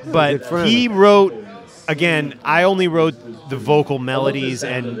 Good But friend. he wrote. Again, I only wrote the vocal melodies,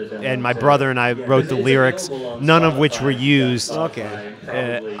 and my brother and I wrote the lyrics, none of which were used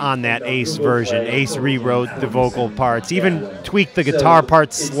on that Ace version. Ace rewrote the vocal parts, even tweaked the guitar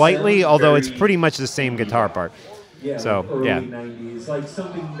parts slightly, although it's pretty much the same guitar part. So, yeah.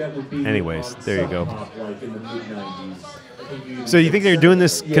 Anyways, there you go. So you think they're doing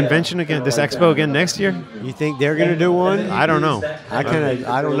this convention again, this expo again next year? You think they're going to do one? I don't know. I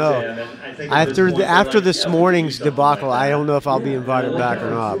don't know. After this morning's debacle, I don't know if I'll be invited back or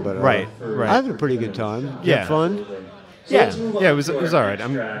not. But Right. I had a pretty good time. You Yeah. had fun? Yeah, it was all right.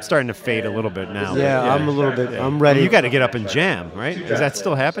 I'm starting to fade a little bit now. Yeah, I'm a little bit. I'm ready. You got to get up and jam, right? Is that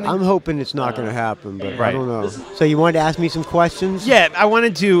still happening? I'm hoping it's not going to happen, but I Right. don't know. So you wanted to ask me some questions? Yeah, I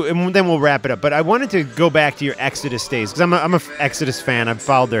wanted to, and then we'll wrap it up. But I wanted to go back to your Exodus days because I'm a Exodus fan. I've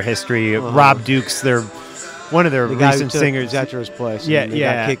followed their history. Rob Dukes, they're one of their The guy recent who took singers. Zetra's place. Yeah, and they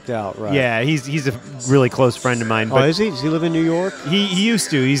got kicked out, right? Yeah, he's a really close friend of mine. Oh, But is he? Does he live in New York? he used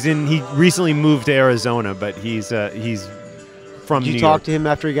to. He recently moved to Arizona, but he's from Did you New talk York. to him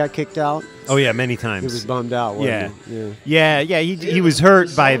after he got kicked out? Oh yeah, many He times. was bummed out. Wasn't he? Yeah. He was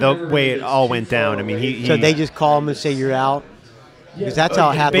hurt by the way it all went down. I mean, he So they just call him and say you're out? Because that's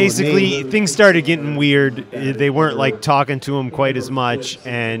how it happened with basically me. things started getting weird. They weren't like talking to him quite as much,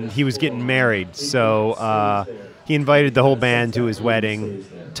 and he was getting married. So he invited the whole band to his wedding.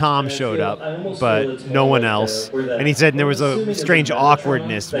 Tom showed up, but no one else. And he said there was a strange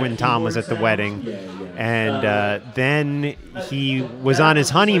awkwardness when Tom was at the wedding. And then he was on his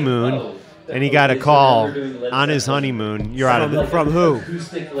honeymoon, and he got a call on his honeymoon. You're out of it. From who?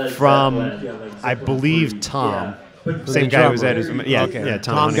 From, I believe, Tom. Same guy who was at his Tom.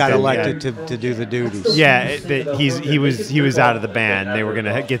 Tom got Honeycutt, elected to do the duties. Yeah, he was out of the band. They were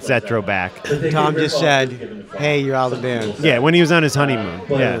gonna get Zetro back. Tom just said, "Hey, you're out of the band." Yeah, when he was on his honeymoon.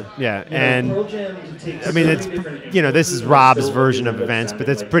 Yeah, and I mean, it's this is Rob's version of events, but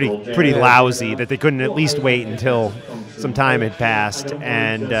that's pretty lousy that they couldn't at least wait until some time had passed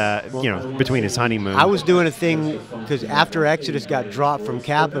and between his honeymoon. I was doing a thing because after Exodus got dropped from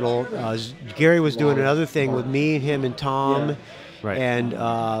Capitol, Gary was doing another thing with me and him and Tom Right. and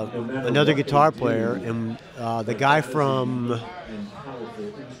another guitar player and the guy from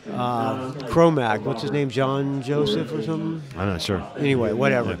Chromac. What's his name? John Joseph or something? I'm not sure. Anyway,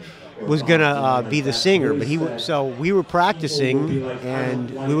 whatever. Was gonna be the singer, but so we were practicing,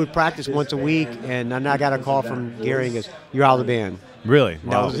 and we would practice once a week, and then I got a call from Gary and goes, "You're out of the band." Really?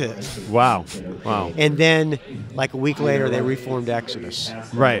 That was it. Wow. And then, like a week later, they reformed Exodus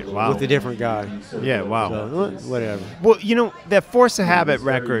Right. Wow. with a different guy. Yeah. Wow. So, whatever. Well, that Force of Habit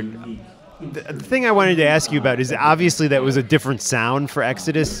record, the thing I wanted to ask you about is obviously that was a different sound for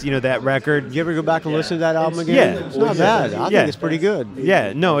Exodus, that record. Did you ever go back and listen to that album again? Yeah. It's not bad. I think it's pretty good.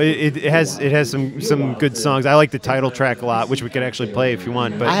 Yeah, no, it has some good songs. I like the title track a lot, which we could actually play if you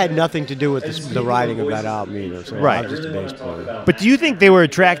want. But I had nothing to do with the writing of that album either, so Right. I was just a bass player. But do you think they were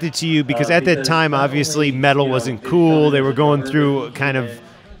attracted to you because at that time, obviously, metal wasn't cool. They were going through kind of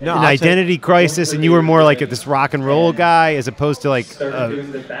an identity crisis, and you were more like this rock and roll guy as opposed to like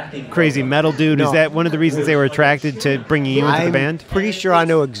a crazy metal dude. No. Is that one of the reasons they were attracted to bringing you into the band? I'm pretty sure I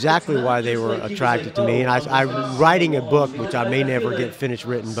know exactly why they were attracted to me, and I'm writing a book which I may never get finished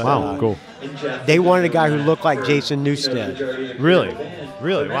written. But Wow, cool. They wanted a guy who looked like Jason Newsted.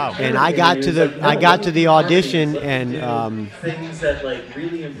 Really, wow. And I got to the audition, and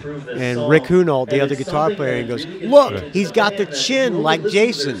Rick Hunolt, the other guitar player, and goes, "Look, he's got the chin like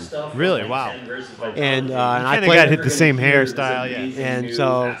Jason." Really, wow. And I Kind of got hit the same hairstyle, yeah. And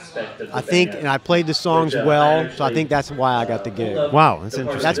so I played the songs well, so I think that's why I got the gig. Wow, that's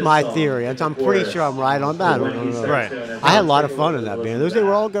interesting. That's my theory. I'm pretty sure I'm right on that. I don't know. Right. I had a lot of fun in that band. They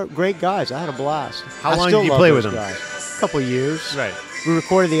were all great guys. I had a blast. How I long still did you love play those with them? guys. A couple of years. Right. We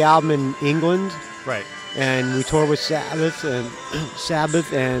recorded the album in England, Right. and we toured with Sabbath and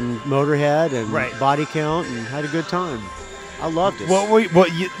Motörhead and Right. Body Count, and had a good time. I loved it. Well,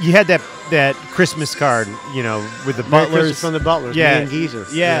 you had that Christmas card, with the Merry Butlers. Christmas from the Butlers, Yeah. me and Geezer.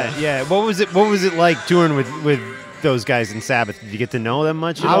 Yeah. What was it like touring with those guys in Sabbath? Did you get to know them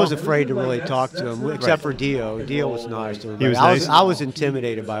much at I all? was afraid to really talk to them, except for Dio. Dio was nice to He was everybody. nice? I was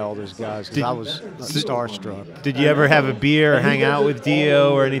intimidated by all those guys because I was starstruck. Did you ever have a beer or hang out with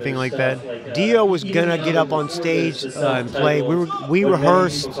Dio or anything like that? Dio was gonna get up on stage and play. We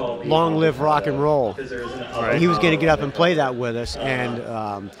rehearsed "Long Live Rock and Roll." He was gonna get up and play that with us, and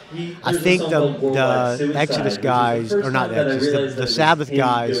I think the Exodus guys, or not Exodus, the Sabbath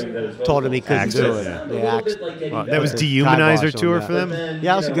guys, told him he couldn't do it. That was Dehumanizer tour for them?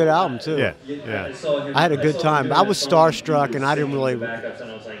 Yeah, it was a good album too. Yeah. I had a good time. I was starstruck, and I didn't really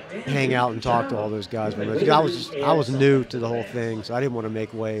hang out and talk to all those guys. I was new to the whole thing, so I didn't want to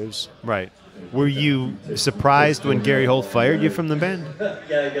make waves. Right. Were you surprised when Gary Holt fired you from the band? No,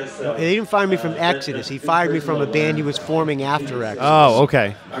 he didn't fire me from Exodus. He fired me from a band he was forming after Exodus. Oh,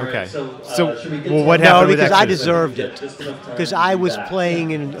 okay. So, what happened No, with because I Exodus? deserved it. Because I was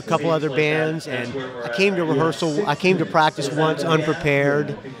playing in a couple other bands, and I came to practice once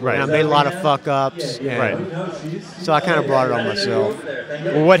unprepared, Right. and I made a lot of fuck-ups. And so I kind of brought it on myself.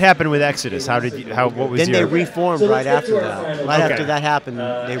 Well, what happened with Exodus? What was Then your... they reformed right after that. Right after that happened,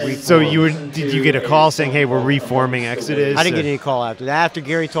 they reformed. So did you get a call saying, "Hey, we're reforming Exodus"? I didn't get any call after that. After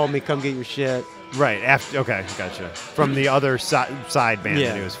Gary told me, "Come get your shit." Right. Okay, gotcha. From the other side band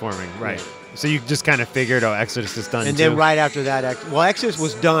that he was forming. Right. So you just kind of figured, Exodus is done And too. then right after that, Exodus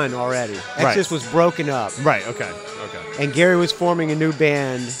was done already. Exodus was broken up. Right. Okay. And Gary was forming a new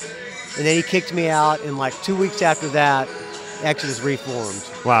band, and then he kicked me out. And like 2 weeks after that, Exodus reformed.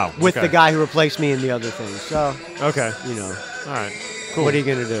 Wow. With the guy who replaced me in the other thing. So. Okay. All right. Cool. What are you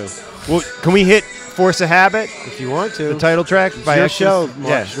gonna do? Well, can we hit "Force of Habit"? If you want to. The title track by your Exodus? show, Mark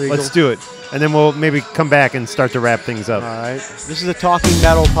Yeah. Strigl. Let's do it, and then we'll maybe come back and start to wrap things up. All right. This is the Talking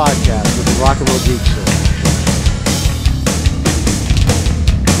Metal podcast with the Rock and Roll Geek Show.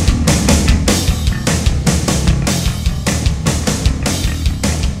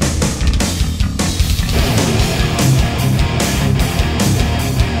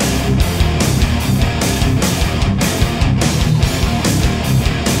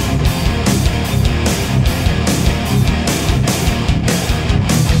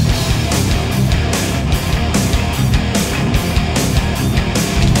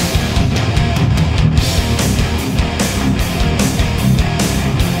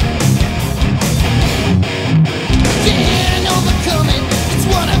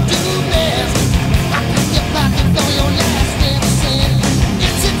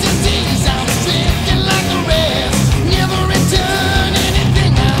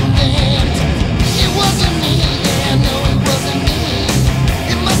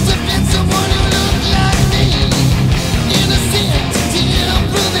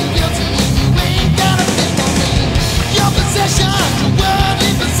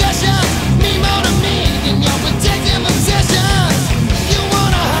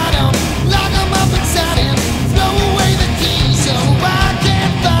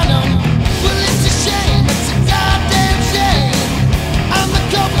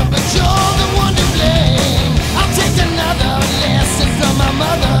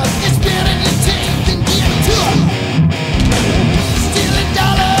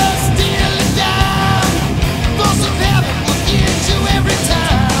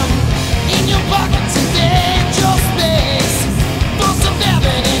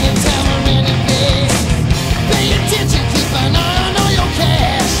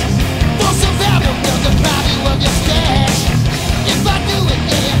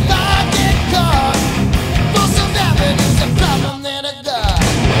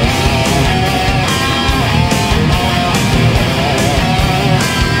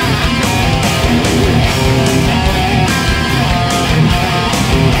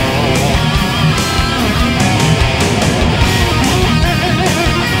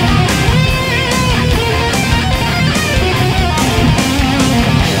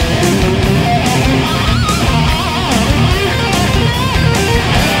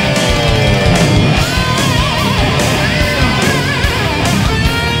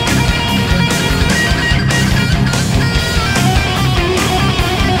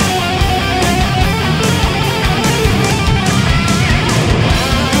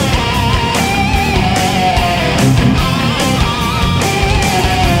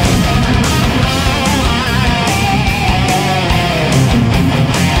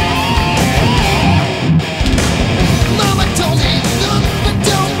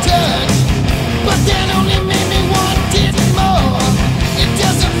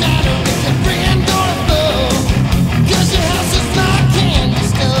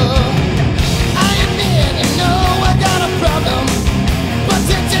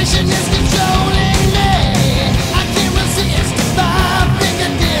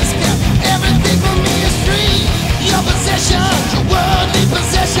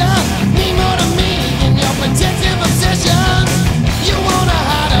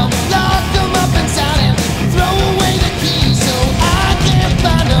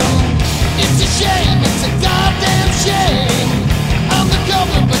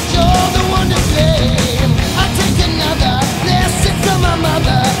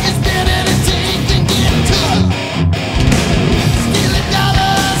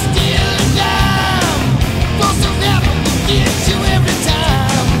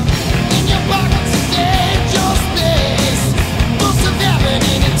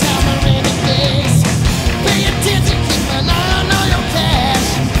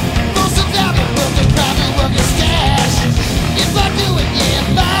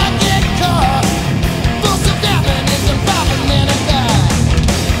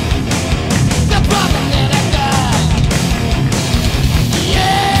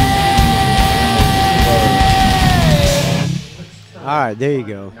 right, there you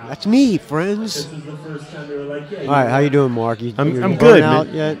go. That's me, friends. All right, how you doing, Mark? I'm good, out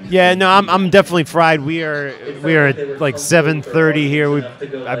man. yet? Yeah, no, I'm definitely fried. We are at like 7:30 here.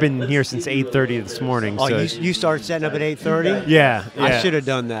 I've been here since 8:30 this morning. Oh, so you started setting up at 8:30? yeah. I should have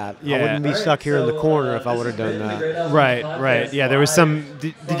done that. Yeah. I wouldn't be stuck here in the corner if I would have done that. Right. Yeah, there was some.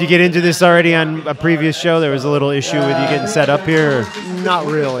 Did you get into this already on a previous show? There was a little issue with you getting set up here. Or? Not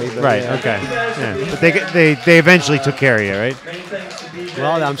really. But Right. yeah. Okay. Yeah. But they eventually took care of you, right?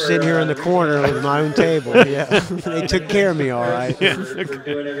 Well, I'm sitting here in the corner with my own table. Yeah, they took care of me, all right.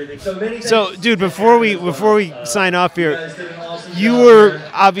 So, dude, before we sign off here, you were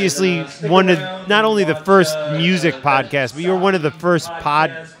obviously one of not only the first music podcast, but you were one of the first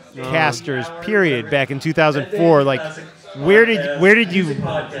podcasters. Period. Back in 2004, like. Where did you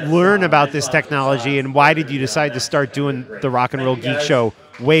learn about this technology, and why did you decide to start doing the Rock and Roll Geek Show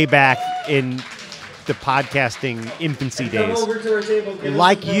way back in the podcasting infancy days?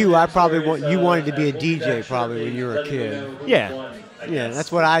 Like you, I probably wanted to be a DJ probably when you were a kid. Yeah. Yeah,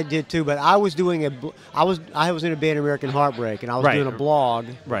 that's what I did too. But I was doing I was in a band, American Heartbreak, and I was doing a blog.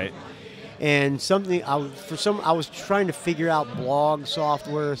 Right. And I was trying to figure out blog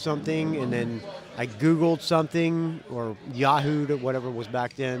software or something, and then I Googled something or Yahoo'd or whatever was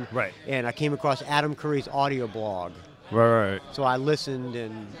back then. Right. And I came across Adam Curry's audio blog. Right. So I listened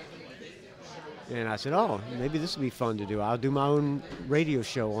and I said, oh, maybe this would be fun to do. I'll do my own radio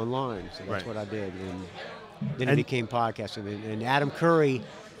show online. So that's what I did. And then it became podcasting. And Adam Curry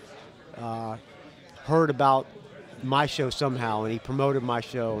heard about my show somehow, and he promoted my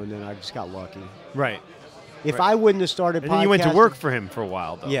show, and then I just got lucky. Right. If I wouldn't have started podcasting... And then you went to work for him for a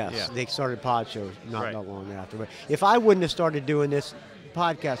while, though. Yes, they started pod shows not long after. But if I wouldn't have started doing this,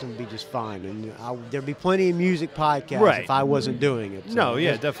 podcasting would be just fine. And there'd be plenty of music podcasts if I wasn't doing it. So no,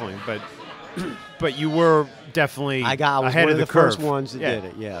 yeah, definitely. But you were definitely I was ahead one of the first curve. ones that did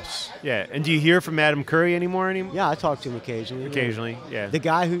it, yes. Yeah, and do you hear from Adam Curry anymore? Yeah, I talk to him occasionally. Occasionally, yeah. The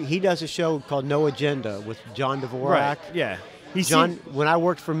guy he does a show called No Agenda with John Dvorak. Right, yeah. When I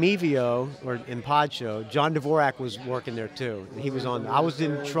worked for Mevio or in Pod Show, John Dvorak was working there too. He was on. I was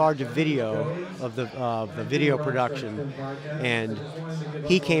in charge of video of the video production, and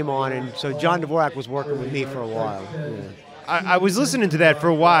he came on, and so John Dvorak was working with me for a while. Yeah. I was listening to that for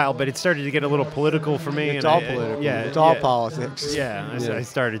a while, but it started to get a little political for me. It's all political. Yeah, it's all politics. Yeah, I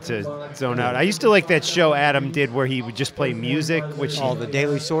started to zone out. I used to like that show Adam did where he would just play music, which the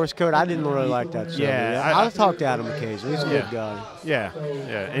Daily Source Code. I didn't really like that show. Yeah, I'll talk to Adam occasionally. He's a good guy. Yeah.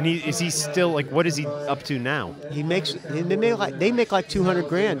 And is he still like? What is he up to now? They make like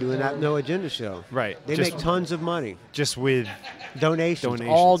 $200,000 doing that No Agenda show. Right. They make tons of money. Just with donations.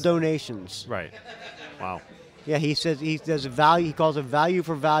 All donations. Right. Wow. Yeah, he says he does he calls a value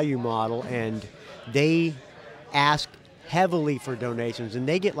for value model, and they ask heavily for donations, and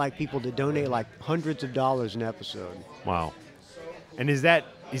they get like people to donate like hundreds of dollars an episode. Wow. And is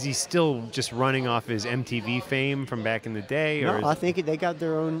he still just running off his MTV fame from back in the day? No, I think they got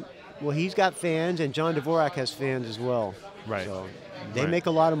their own. Well, he's got fans, and John Dvorak has fans as well. Right. So they make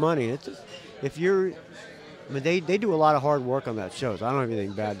a lot of money. They do a lot of hard work on that show. So I don't have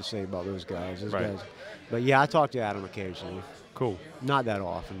anything bad to say about those guys. But yeah, I talk to Adam occasionally. Cool. Not that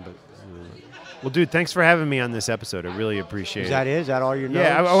often, but. Well, dude, thanks for having me on this episode. I really appreciate it. Is that all your notes?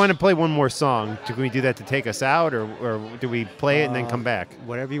 Yeah, I want to play one more song. Can we do that to take us out, or do we play it and then come back?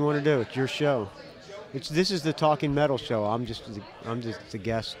 Whatever you want to do. It's your show. This is the Talking Metal show. I'm just the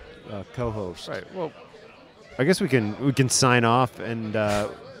guest co-host. Right. Well, I guess we can sign off and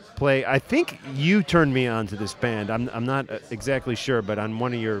play. I think you turned me on to this band. I'm not exactly sure, but on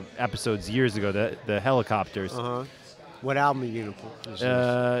one of your episodes years ago, the Hellacopters. Uh-huh. What album are you going to play?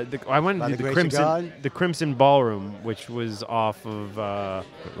 I went to the Crimson Ballroom, which was off of.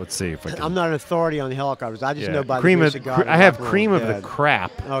 Let's see if I can. I'm not an authority on the Hellacopters. I just know by Cream the Grace of God. I have Cream of the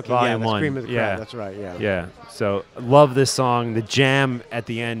Crap. Okay, Volume that's 1. Cream of the Crap. That's right. Yeah. Yeah. So love this song. The jam at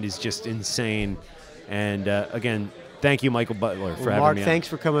the end is just insane. And again, thank you, Michael Butler, for having Mark, me on. thanks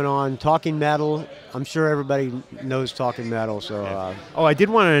for coming on. Talking Metal. I'm sure everybody knows Talking Metal. So. I did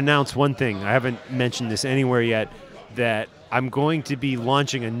want to announce one thing. I haven't mentioned this anywhere yet. That I'm going to be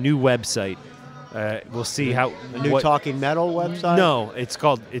launching a new website. We'll see how a new Talking Metal website. No,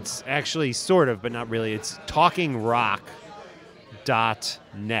 it's actually sort of, but not really. It's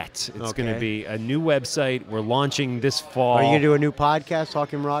talkingrock.net. It's going to be a new website. We're launching this fall. Are you going to do a new podcast,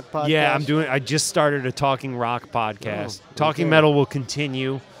 Talking Rock podcast? Yeah, I just started a Talking Rock podcast. Talking Metal will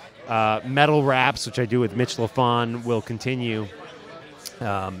continue. Metal Raps, which I do with Mitch LaFon, will continue.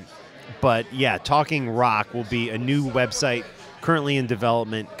 But yeah, Talking Rock will be a new website currently in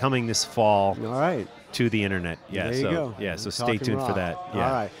development coming this fall. All right. to the internet. Yeah, There you go. Yeah, so We're stay talking tuned for rock. that. Yeah.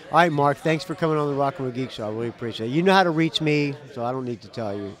 All right, Mark. Thanks for coming on the Rock and Roll Geek Show. I really appreciate it. You know how to reach me, so I don't need to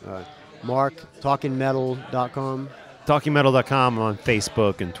tell you. Mark, talkingmetal.com. TalkingMetal.com on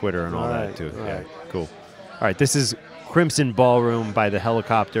Facebook and Twitter and all that too. all Yeah, right. cool. All right, this is Crimson Ballroom by the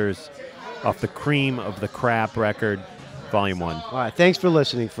Hellacopters off the Cream of the Crap record, Volume 1. All right, thanks for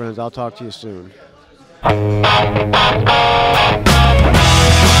listening, friends. I'll talk to you soon.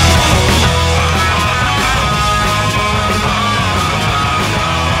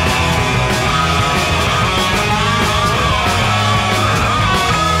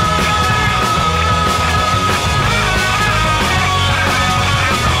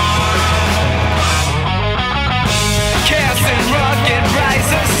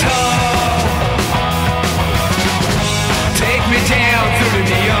 Down through the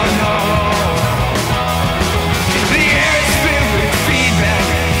neon hall. The air is filled with feedback.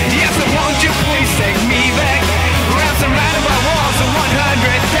 Yes, I won't you please take me back. Around surrounded by walls of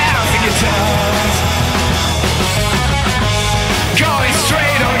 100,000 guitars. Going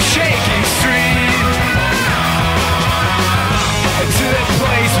straight on Shaking Street. To that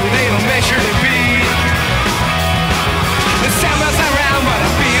place where they don't measure the beat. The sound bounces around but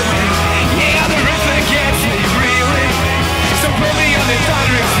I'm feeling. Yeah, the rhythm gets me reeling. So put me on the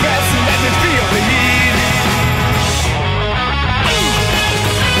Thunder Express and let me feel the heat.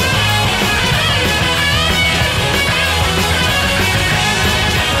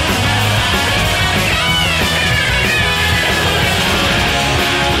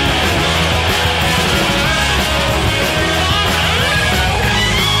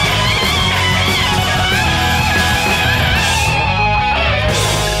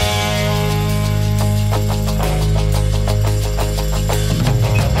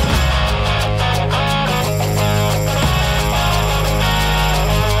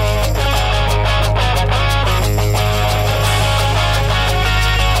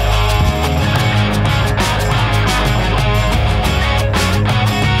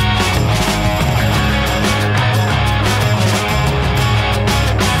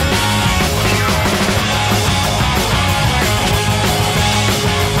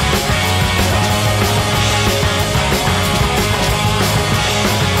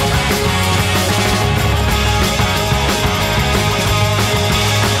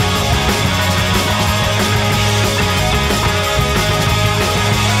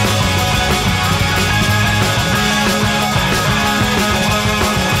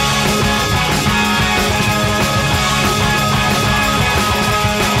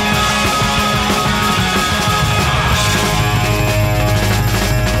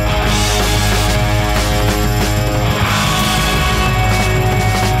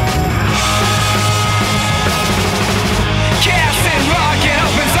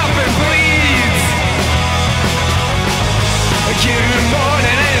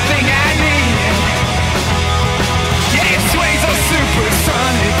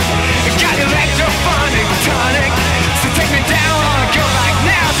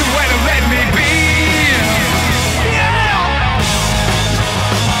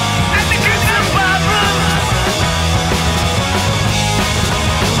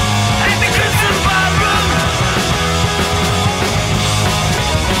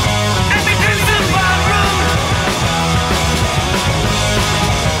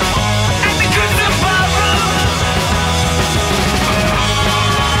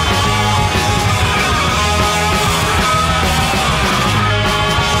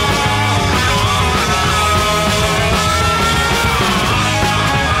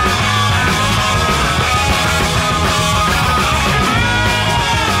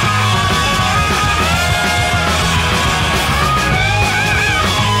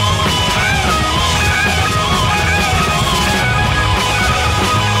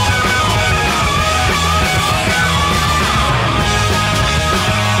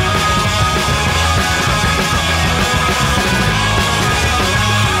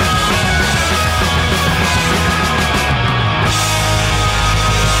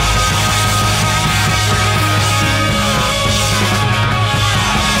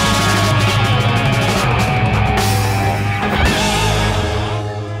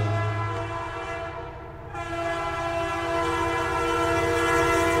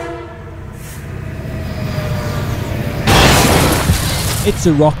 It's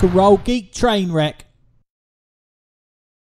a rock and roll geek train wreck.